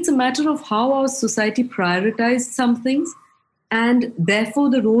 I think it's a matter of how our society prioritized some things and therefore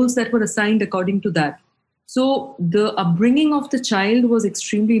the roles that were assigned according to that. So the upbringing of the child was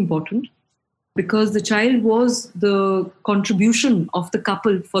extremely important because the child was the contribution of the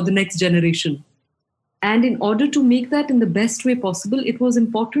couple for the next generation. And in order to make that in the best way possible, it was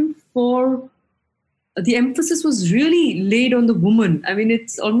important for the emphasis was really laid on the woman. I mean,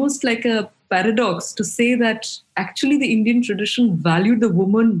 it's almost like a paradox to say that actually the Indian tradition valued the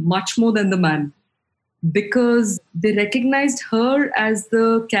woman much more than the man because they recognized her as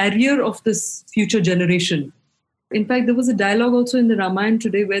the carrier of this future generation. In fact, there was a dialogue also in the Ramayana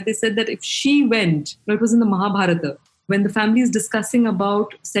today where they said that if she went, it was in the Mahabharata, when the family is discussing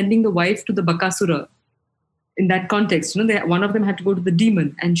about sending the wife to the Bakasura, in that context, one of them had to go to the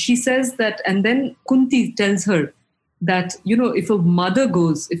demon. And she says that, and then Kunti tells her that, if a mother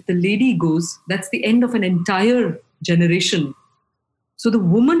goes, if the lady goes, that's the end of an entire generation. So the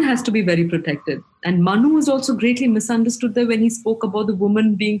woman has to be very protected. And Manu is also greatly misunderstood there when he spoke about the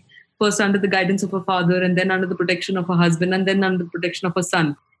woman being first under the guidance of her father and then under the protection of her husband and then under the protection of her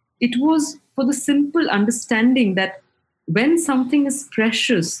son. It was for the simple understanding that when something is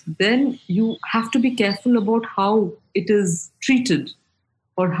precious, then you have to be careful about how it is treated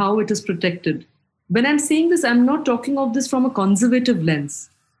or how it is protected. When I'm saying this, I'm not talking of this from a conservative lens.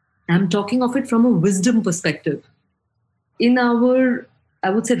 I'm talking of it from a wisdom perspective. In our, I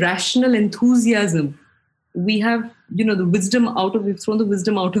would say, rational enthusiasm, we have, we've thrown the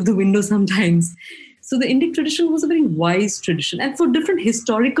wisdom out of the window sometimes. So the Indic tradition was a very wise tradition. And for different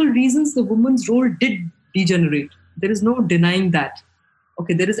historical reasons, the woman's role did degenerate. There is no denying that.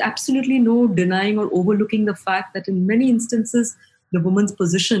 Okay, there is absolutely no denying or overlooking the fact that in many instances, the woman's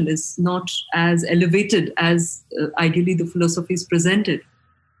position is not as elevated as ideally the philosophy is presented.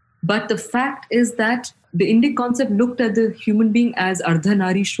 But the fact is that the Indic concept looked at the human being as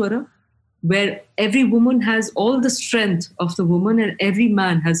Ardhanarishwara, where every woman has all the strength of the woman and every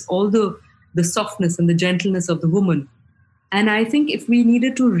man has all the softness and the gentleness of the woman. And I think if we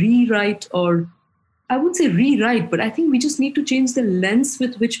needed to rewrite, or I would say rewrite, but I think we just need to change the lens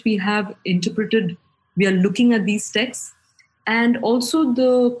with which we have interpreted, we are looking at these texts, and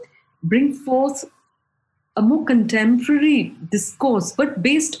also bring forth a more contemporary discourse, but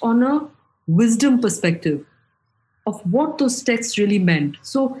based on a wisdom perspective of what those texts really meant.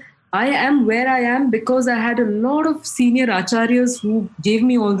 So I am where I am because I had a lot of senior acharyas who gave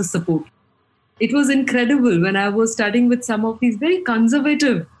me all the support. It was incredible when I was studying with some of these very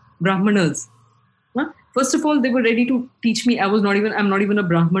conservative Brahmanas. First of all, they were ready to teach me. I'm not even a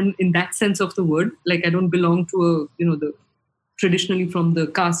Brahman in that sense of the word. Like I don't belong to traditionally from the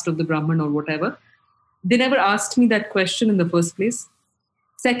caste of the Brahman or whatever. They never asked me that question in the first place.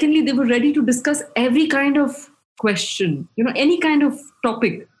 Secondly, they were ready to discuss every kind of question, any kind of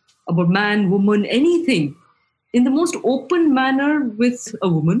topic about man, woman, anything in the most open manner with a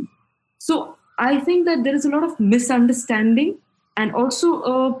woman. So I think that there is a lot of misunderstanding and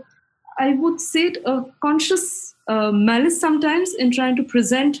also I would say it, a conscious malice sometimes in trying to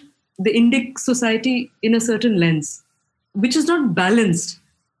present the Indic society in a certain lens, which is not balanced.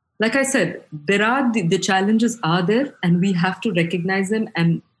 Like I said, there are the challenges are there, and we have to recognize them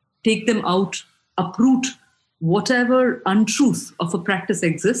and take them out, uproot whatever untruth of a practice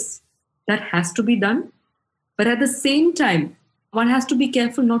exists. That has to be done. But at the same time, one has to be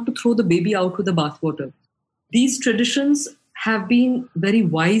careful not to throw the baby out with the bathwater. These traditions have been very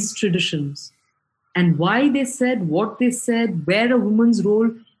wise traditions. And why they said what they said, where a woman's role,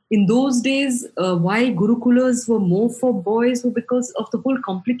 in those days, why Gurukulas were more for boys were because of the whole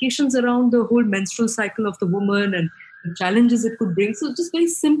complications around the whole menstrual cycle of the woman and the challenges it could bring. So just very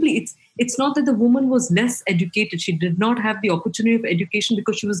simply, it's not that the woman was less educated. She did not have the opportunity of education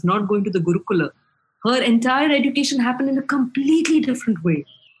because she was not going to the Gurukula. Her entire education happened in a completely different way.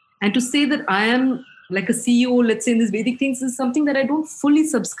 And to say that I am like a CEO, let's say in these Vedic things, is something that I don't fully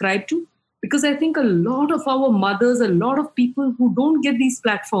subscribe to. Because I think a lot of our mothers, a lot of people who don't get these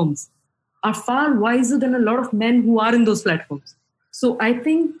platforms are far wiser than a lot of men who are in those platforms. So I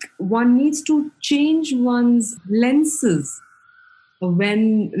think one needs to change one's lenses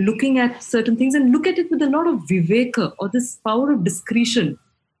when looking at certain things and look at it with a lot of viveka or this power of discretion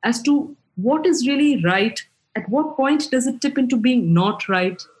as to what is really right, at what point does it tip into being not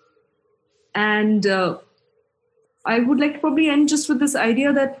right. And I would like to probably end just with this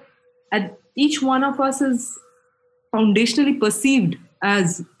idea that each one of us is foundationally perceived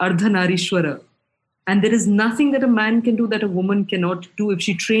as Ardhanarishwara. And there is nothing that a man can do that a woman cannot do if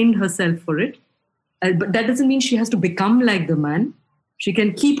she trained herself for it. But that doesn't mean she has to become like the man. She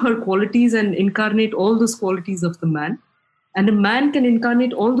can keep her qualities and incarnate all those qualities of the man. And a man can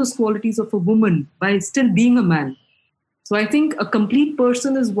incarnate all those qualities of a woman by still being a man. So I think a complete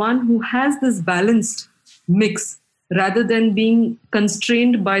person is one who has this balanced mix rather than being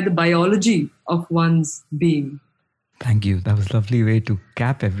constrained by the biology of one's being. Thank you. That was a lovely way to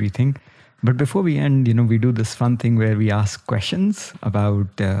cap everything. But before we end, we do this fun thing where we ask questions about,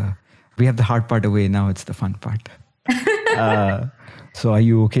 we have the hard part away, now it's the fun part. So are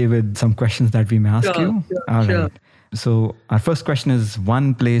you okay with some questions that we may ask you? All sure. Right. So our first question is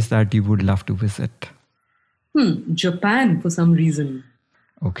one place that you would love to visit. Japan, for some reason.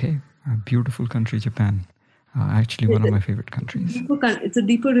 Okay. A beautiful country, Japan. Actually, one of my favorite countries. It's a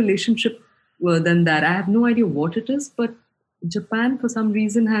deeper relationship than that. I have no idea what it is, but Japan, for some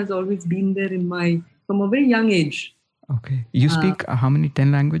reason, has always been there from a very young age. Okay. You speak how many?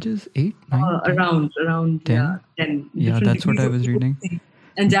 10 languages? 8? 9? Around 10. 10. Yeah, that's what I was reading.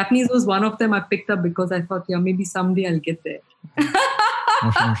 And Japanese was one of them I picked up because I thought, maybe someday I'll get there.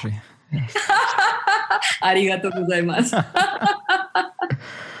 Moshi. Yes. Arigato gozaimasu.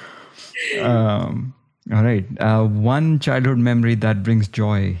 All right. One childhood memory that brings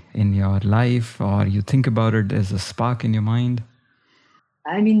joy in your life, or you think about it, there's a spark in your mind?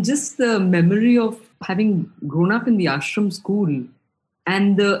 I mean, just the memory of having grown up in the ashram school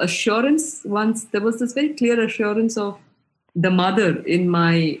and the assurance once, there was this very clear assurance of the mother in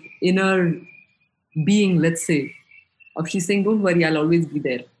my inner being, let's say, of she's saying, don't worry, I'll always be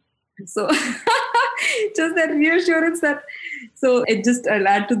there. So just that reassurance so I'll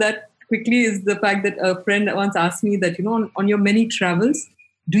add to that quickly is the fact that a friend once asked me that, on your many travels,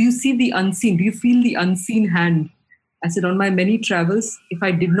 do you see the unseen? Do you feel the unseen hand? I said, on my many travels, if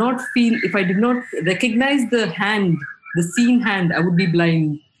I did not recognize the hand, the seen hand, I would be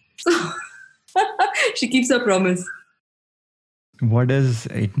blind. So she keeps her promise. What does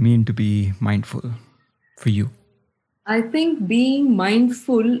it mean to be mindful for you? I think being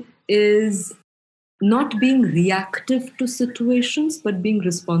mindful is not being reactive to situations, but being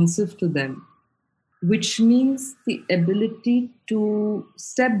responsive to them, which means the ability to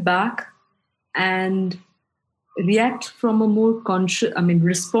step back and react from a more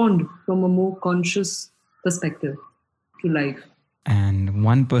respond from a more conscious perspective to life. And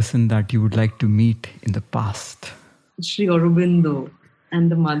one person that you would like to meet in the past? Sri Aurobindo and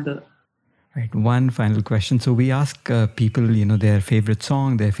the mother. Right. One final question. So we ask people, their favorite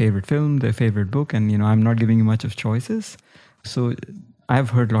song, their favorite film, their favorite book. And, I'm not giving you much of choices. So I've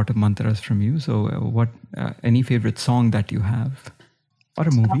heard a lot of mantras from you. So what, any favorite song that you have? Or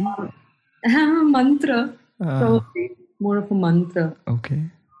a movie? Mantra. Probably more of a mantra. Okay.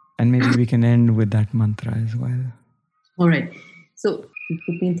 And maybe we can end with that mantra as well. All right. So you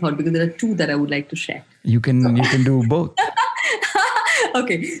put me in thought because there are two that I would like to share. You can do both.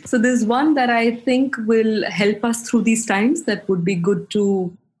 Okay, so there's one that I think will help us through these times that would be good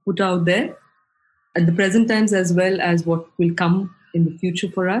to put out there at the present times as well as what will come in the future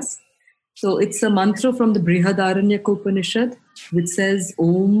for us. So it's a mantra from the Brihadaranyaka Upanishad which says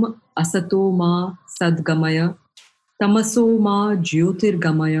Om Asato ma sadgamaya, tamaso ma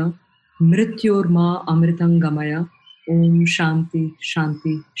jyotirgamaya, mrityor ma amritangamaya. Om Shanti,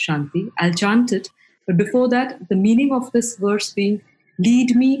 Shanti, Shanti. I'll chant it. But before that, the meaning of this verse being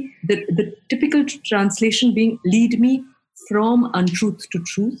lead me, the typical translation being lead me from untruth to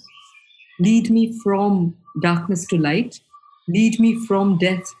truth, lead me from darkness to light, lead me from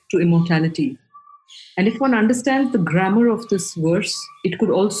death to immortality. And if one understands the grammar of this verse, it could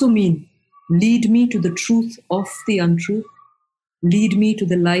also mean lead me to the truth of the untruth, lead me to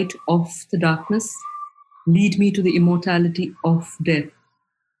the light of the darkness, lead me to the immortality of death,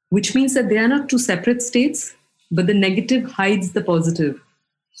 which means that they are not two separate states, but the negative hides the positive.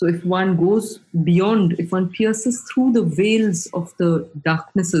 So if one goes beyond, if one pierces through the veils of the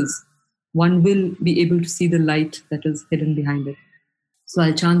darknesses, one will be able to see the light that is hidden behind it. So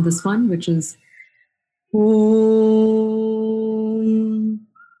I'll chant this one, which is Om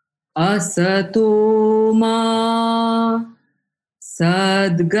Asato ma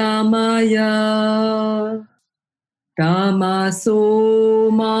sadgamaya,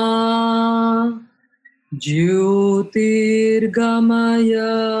 tamaso ma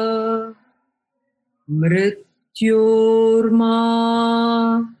jyotirgamaya, mrityorma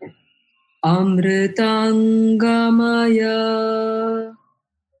amritangamaya.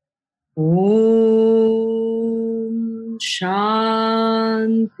 Om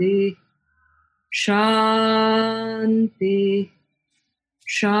Shanti, Shanti,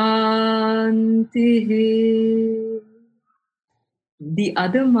 Shanti. The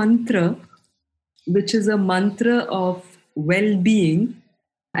other mantra, which is a mantra of well-being,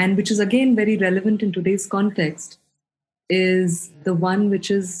 and which is again very relevant in today's context, is the one which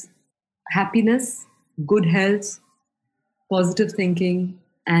is happiness, good health, positive thinking,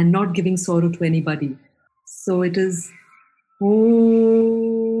 and not giving sorrow to anybody. So it is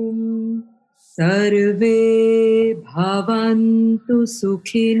Om Sarve Bhavantu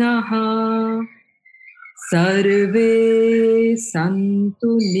Sukhinaha, Sarve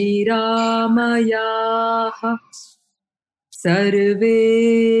Santu Niramayaha,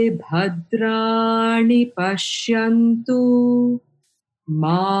 Sarve Bhadrani Pashyantu,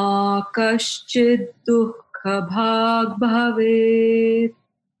 Ma Kaschid Dukha Bhag Bhavet.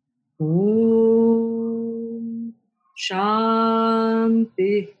 Om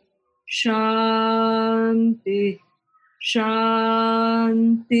Shanti, Shanti,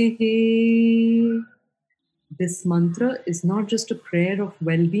 Shanti. This mantra is not just a prayer of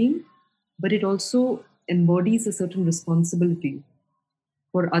well-being, but it also embodies a certain responsibility.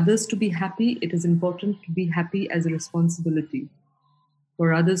 For others to be happy, it is important to be happy as a responsibility.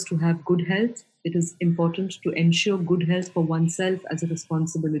 For others to have good health, it is important to ensure good health for oneself as a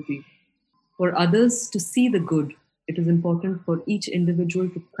responsibility. For others to see the good, it is important for each individual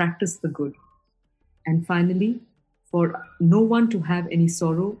to practice the good. And finally, for no one to have any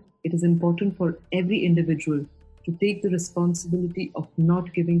sorrow, it is important for every individual to take the responsibility of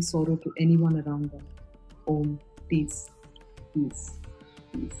not giving sorrow to anyone around them. Om, peace, peace,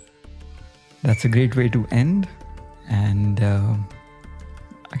 peace. That's a great way to end. And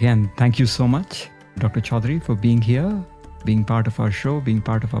again, thank you so much, Dr. Choudry, for being here, being part of our show, being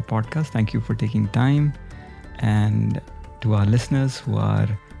part of our podcast. Thank you for taking time. And to our listeners who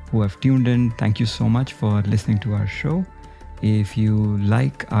have tuned in, thank you so much for listening to our show. If you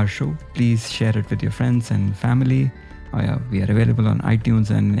like our show, please share it with your friends and family. We are available on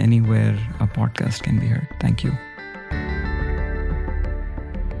iTunes and anywhere a podcast can be heard. Thank you.